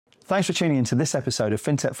Thanks for tuning into this episode of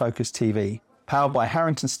FinTech Focus TV, powered by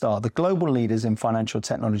Harrington Starr, the global leaders in financial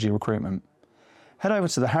technology recruitment. Head over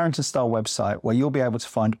to the Harrington Starr website where you'll be able to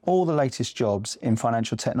find all the latest jobs in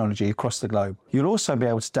financial technology across the globe. You'll also be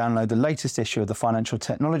able to download the latest issue of the Financial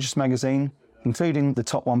Technologist magazine, including the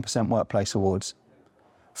Top 1% Workplace Awards.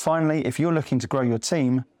 Finally, if you're looking to grow your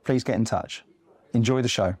team, please get in touch. Enjoy the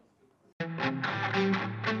show.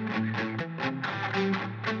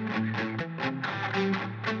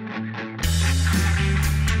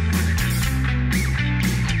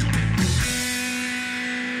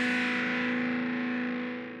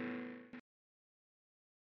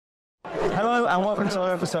 Hello and welcome to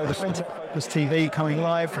our episode of FinTech Focus TV, coming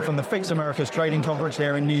live from the Fix America's Trading Conference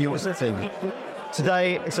here in New York City.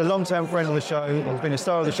 Today, it's a long-term friend of the show. He's been a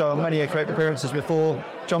star of the show on many appearances before.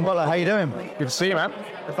 John Butler, how you doing? Good to see you, man.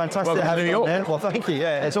 Fantastic to have you on here. Well, thank you.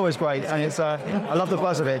 Yeah, it's always great, and it's I love the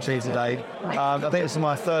buzz of it actually today. I think this is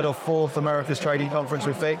my third or fourth America's Trading Conference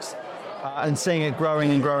with Fix, and seeing it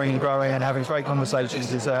growing and growing and growing and having great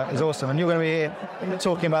conversations is awesome. And you're going to be here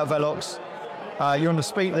talking about Velox. You're on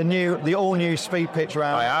the all-new speed pitch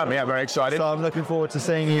round. I am, yeah, very excited. So I'm looking forward to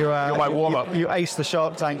seeing you. You're my warm-up. You ace the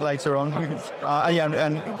Shark Tank later on.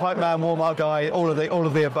 And hype man, warm-up guy, all of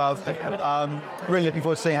the above. Really looking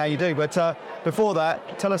forward to seeing how you do. But before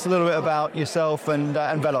that, tell us a little bit about yourself and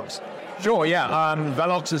Velox. Sure, yeah.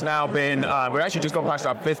 Velox has now been. We're actually just gone past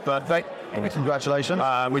our 5th birthday. Congratulations.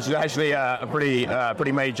 Which is actually a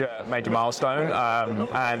pretty major milestone.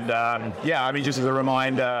 Yeah, I mean, just as a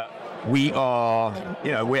reminder.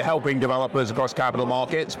 We're helping developers across capital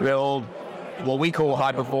markets build what we call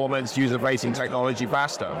high-performance, user-facing technology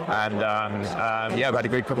faster. And I've had a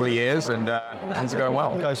good couple of years, and things are going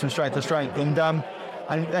well. Goes from strength to strength.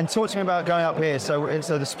 And talk to me about going up here. So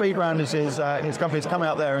the speed round is his company's coming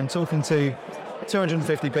up there and talking to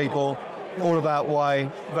 250 people, all about why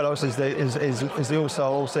Velox is the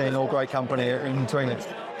all-seeing, all-great company in between it.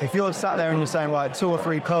 If you're sat there and you're saying, right, 2 or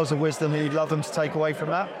 3 pearls of wisdom that you'd love them to take away from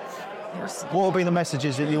that, what will be the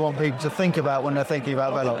messages that you want people to think about when they're thinking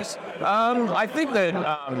about Velox? I think that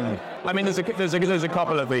there's a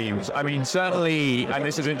couple of themes. I mean, certainly, and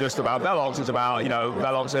this isn't just about Velox. It's about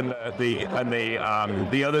Velox and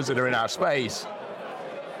the others that are in our space.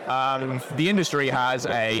 The industry has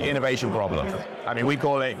a innovation problem. I mean, we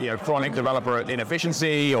call it chronic developer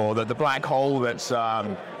inefficiency, or the black hole that's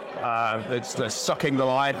sucking the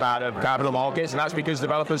life out of capital markets, and that's because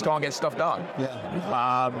developers can't get stuff done.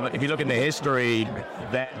 Yeah. If you look in the history,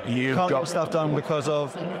 then you've got got stuff done because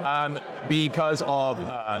of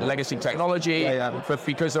legacy technology, but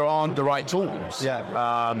because there aren't the right tools.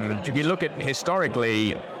 Yeah. If you look at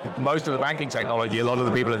historically, most of the banking technology, a lot of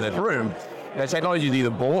the people in this room, their technology is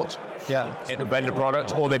either bought, in a vendor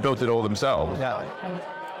product, or they built it all themselves. Yeah.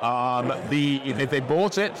 If they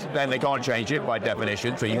bought it, then they can't change it by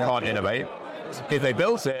definition, so you can't innovate. If they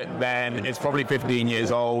built it, then it's probably 15 years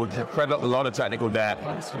old, spread up a lot of technical debt,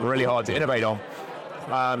 really hard to innovate on.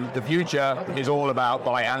 The future is all about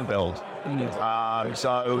buy and build. So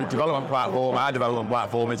our development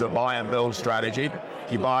platform is a buy and build strategy.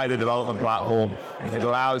 You buy the development platform, it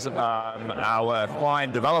allows our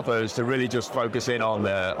client developers to really just focus in on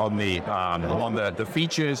the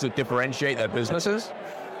features that differentiate their businesses.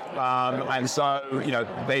 And so,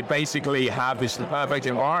 they basically have this perfect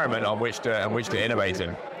environment on which to innovate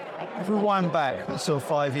in. If we wind back sort of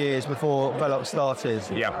 5 years before Velox started,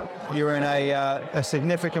 you were in a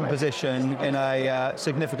significant position in a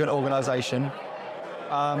significant organisation,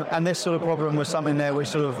 and this sort of problem was something there which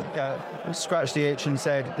sort of scratched the itch and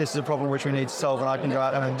said, this is a problem which we need to solve, and I can go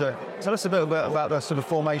out there and do it. Tell us a bit about the sort of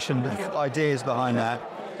formation of ideas behind that,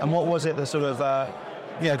 and what was it that sort of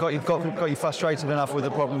got you frustrated enough with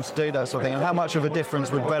the problem to do that sort of thing, and how much of a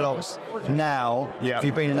difference would Velox now, if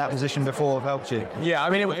you've been in that position before, have helped you? Yeah, I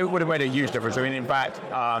mean, it would have made a huge difference. I mean, in fact,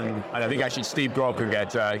 and I think actually Steve Grob can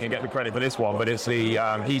get the credit for this one, but it's he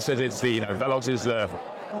says it's Velox is the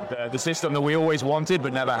system that we always wanted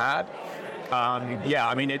but never had.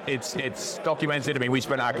 I mean, it's documented. I mean, we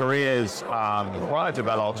spent our careers prior to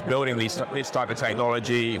Velox building this type of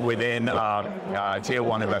technology within tier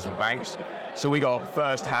 1 investment banks. So we got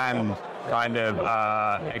first-hand kind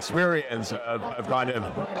of experience of kind of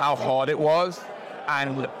how hard it was,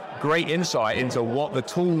 and great insight into what the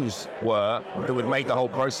tools were that would make the whole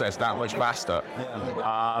process that much faster.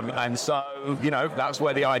 And so, that's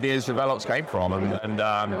where the ideas for Velox came from.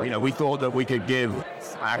 And we thought that we could give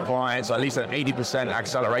our clients at least an 80%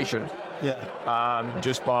 acceleration.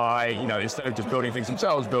 Just by, instead of just building things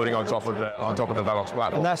themselves, building on top of the Velox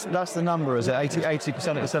platform. And that's the number, is it?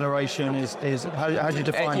 80% acceleration is how do you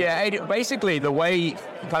define it? Basically the way,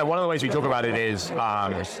 kind of one of the ways we talk about it is,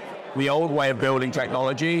 the old way of building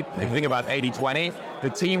technology, if you think about 80-20, the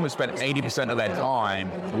team would spend 80% of their time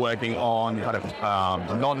working on kind of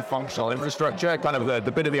non-functional infrastructure, kind of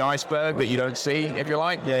the bit of the iceberg that you don't see, if you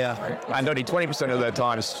like. And only 20% of their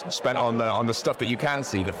time is spent on the stuff that you can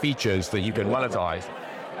see, the features that you can monetize.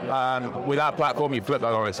 With our platform, you flip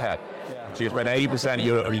that on its head. So you spend 80%,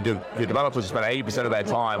 your developers spend 80% of their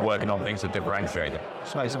time working on things that differentiate them.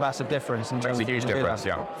 Which makes a massive difference. Makes a huge difference,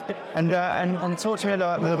 yeah. And talk to me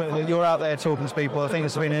a little bit, you're out there talking to people. I think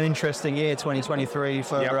it's been an interesting year, 2023,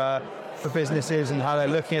 for businesses and how they're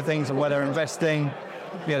looking at things and where they're investing.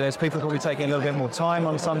 There's people probably taking a little bit more time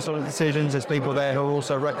on some sort of decisions. There's people there who are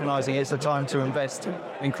also recognizing it's the time to invest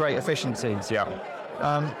and create efficiencies.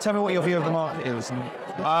 Tell me what your view of the market is.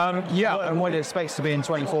 And what it expects to be in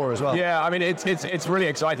 24 as well. Yeah, I mean, it's really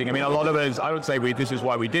exciting. I mean, a lot of us, I would say this is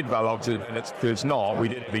why we did Velox, and it's not. We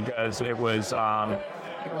did it because it was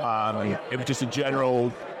just a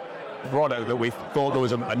general product that we thought there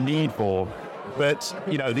was a need for. But,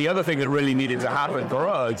 the other thing that really needed to happen for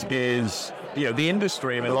us is, the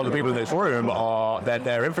industry, I mean, a lot of people in this room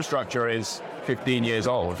their infrastructure is 15 years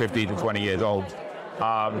old, 15 to 20 years old.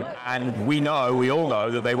 And we all know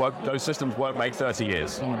that those systems won't make 30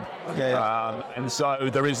 years. And so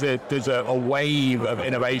there's a wave of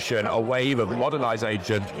innovation, a wave of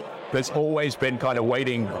modernization that's always been kind of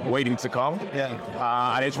waiting to come.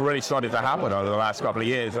 And it's really started to happen over the last couple of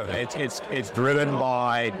years. It's driven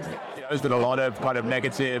by, there's been a lot of kind of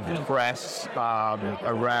negative press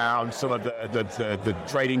around some of the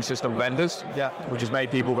trading system vendors, which has made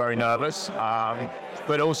people very nervous.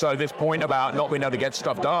 But also this point about not being able to get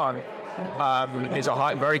stuff done is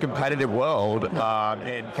a very competitive world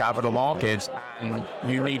in capital markets, and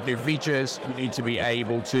you need new features. You need to be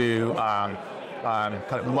able to kind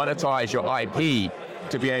of monetize your IP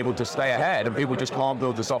to be able to stay ahead, and people just can't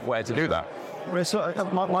build the software to do that. Well, so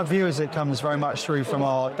my view is it comes very much through from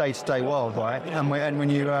our day-to-day world, right? And when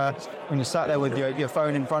you sat there with your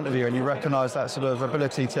phone in front of you and you recognise that sort of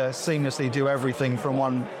ability to seamlessly do everything from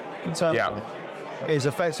one terminal, is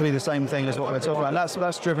effectively the same thing as what we're talking about.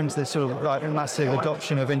 That's driven to this sort of like massive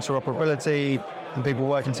adoption of interoperability and people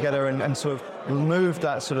working together and sort of remove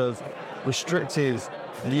that sort of restrictive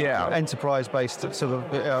enterprise-based sort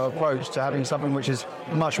of approach to having something which is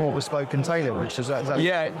much more bespoke and tailored.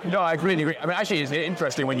 I really agree. I mean, actually, it's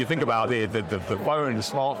interesting when you think about the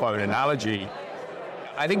smartphone analogy.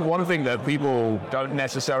 I think one thing that people don't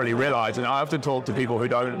necessarily realize, and I often talk to people who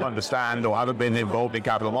don't understand or haven't been involved in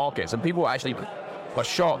capital markets, and people actually are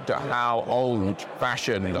shocked at how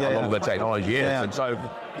old-fashioned a lot of the technology is. And so,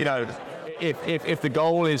 if the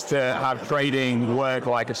goal is to have trading work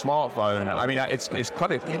like a smartphone, I mean, it's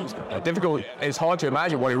kind of difficult. It's hard to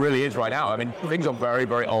imagine what it really is right now. I mean, things are very,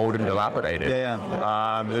 very old and dilapidated.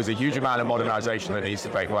 There's a huge amount of modernization that needs to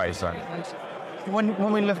take place. So.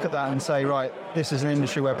 When we look at that and say, right, this is an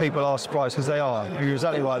industry where people are surprised, because they are. You're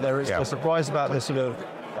exactly right. They're surprised about this sort of,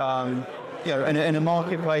 in a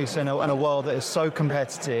marketplace, in a world that is so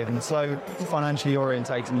competitive and so financially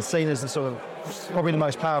orientated and seen as the sort of probably the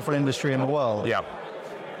most powerful industry in the world.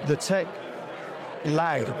 The tech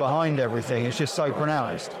lag behind everything is just so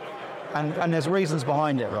pronounced. And there's reasons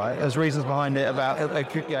behind it, right? There's reasons behind it about,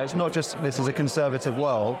 it's not just this is a conservative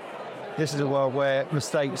world. This is a world where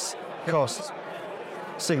mistakes cost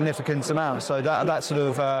significant amounts. So that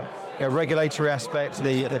sort of regulatory aspect,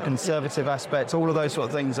 the conservative aspect, all of those sort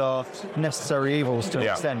of things are necessary evils to an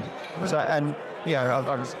extent. So, and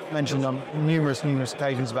I've mentioned on numerous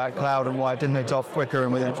occasions about cloud and why it didn't adopt quicker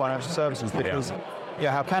and within financial services, because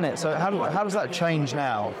how can it? So how does that change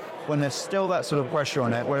now when there's still that sort of pressure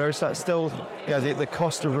on it, where is that still, the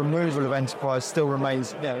cost of removal of enterprise still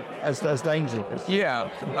remains, as dangerous?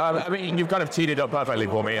 I mean, you've kind of teed it up perfectly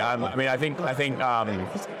for me. I think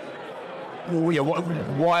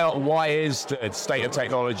why is the state of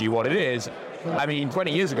technology what it is? I mean,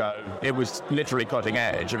 20 years ago, it was literally cutting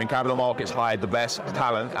edge. I mean, capital markets hired the best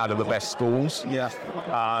talent out of the best schools.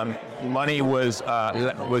 Money was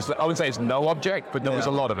I wouldn't say it's no object, but there was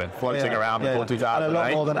a lot of it floating around before 2008. And a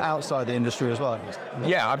lot more than outside the industry as well.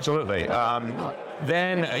 Yeah, absolutely.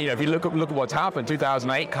 Then, if you look at what's happened,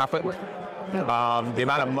 2008 happened. The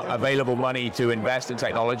amount of available money to invest in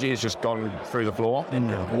technology has just gone through the floor.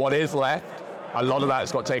 What is left? A lot of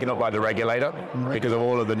that's got taken up by the regulator because of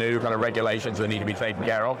all of the new kind of regulations that need to be taken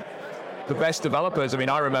care of. The best developers, I mean,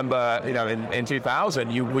 I remember, in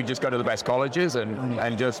 2000, we just go to the best colleges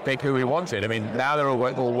and just pick who we wanted. I mean, now they're all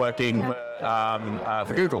working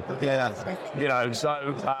for Google.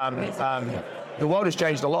 So the world has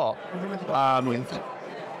changed a lot.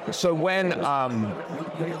 So when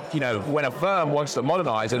when a firm wants to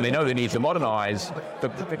modernize and they know they need to modernize, the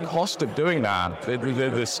cost of doing that,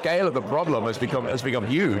 the scale of the problem has become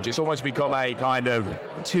huge. It's almost become a kind of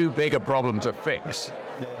too big a problem to fix.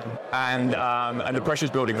 And the pressure's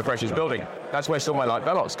building. That's where somewhere like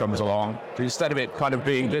Velox comes along. Instead of it kind of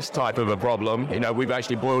being this type of a problem, we've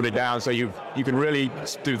actually boiled it down so you can really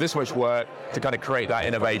do this much work to kind of create that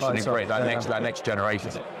innovation and create that next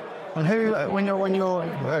generation. And who, when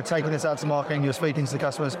you're taking this out to market and you're speaking to the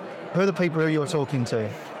customers, who are the people who you're talking to?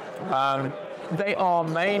 They are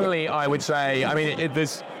mainly, I would say,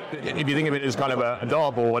 if you think of it as kind of a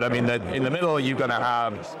dartboard, in the middle you're going to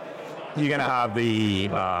have the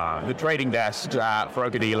trading desks at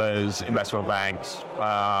broker dealers, investment banks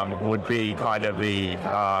would be kind of the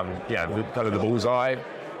bullseye.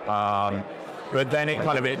 But then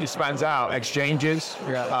it spans out. Exchanges,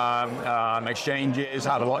 exchanges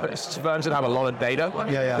have firms that have a lot of data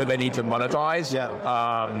that they need to monetize.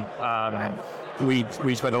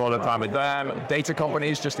 We spend a lot of time with them. Data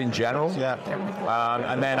companies, just in general.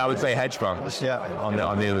 And then I would say hedge funds on the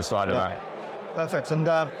other side of that. Perfect. And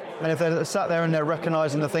if they're sat there and they're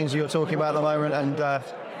recognizing the things you're talking about at the moment and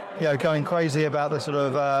going crazy about the sort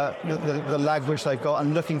of the lag which they've got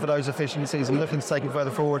and looking for those efficiencies and looking to take it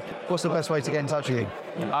further forward, what's the best way to get in touch with you?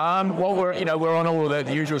 Well, we're on all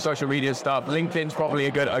the usual social media stuff. LinkedIn's probably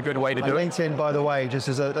a good way to do it. LinkedIn, by the way, just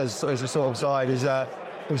as a sort of side,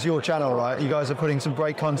 is your channel, right? You guys are putting some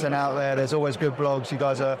great content out there. There's always good blogs. You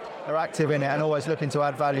guys are active in it and always looking to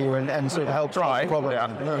add value and sort of help solve the problem. Yeah.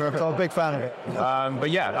 So I'm a big fan of it.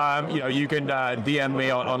 you can DM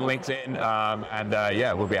me on LinkedIn,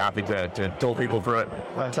 and we'll be happy to talk people through it.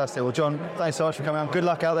 Fantastic. Well, John, thanks so much for coming on. Good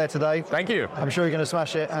luck out there today. Thank you. I'm sure you're going to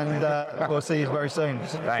smash it, and we'll see you very soon.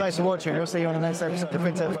 Thanks for watching. We'll see you on the next episode of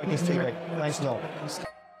FinTech Focus TV. Thanks a lot.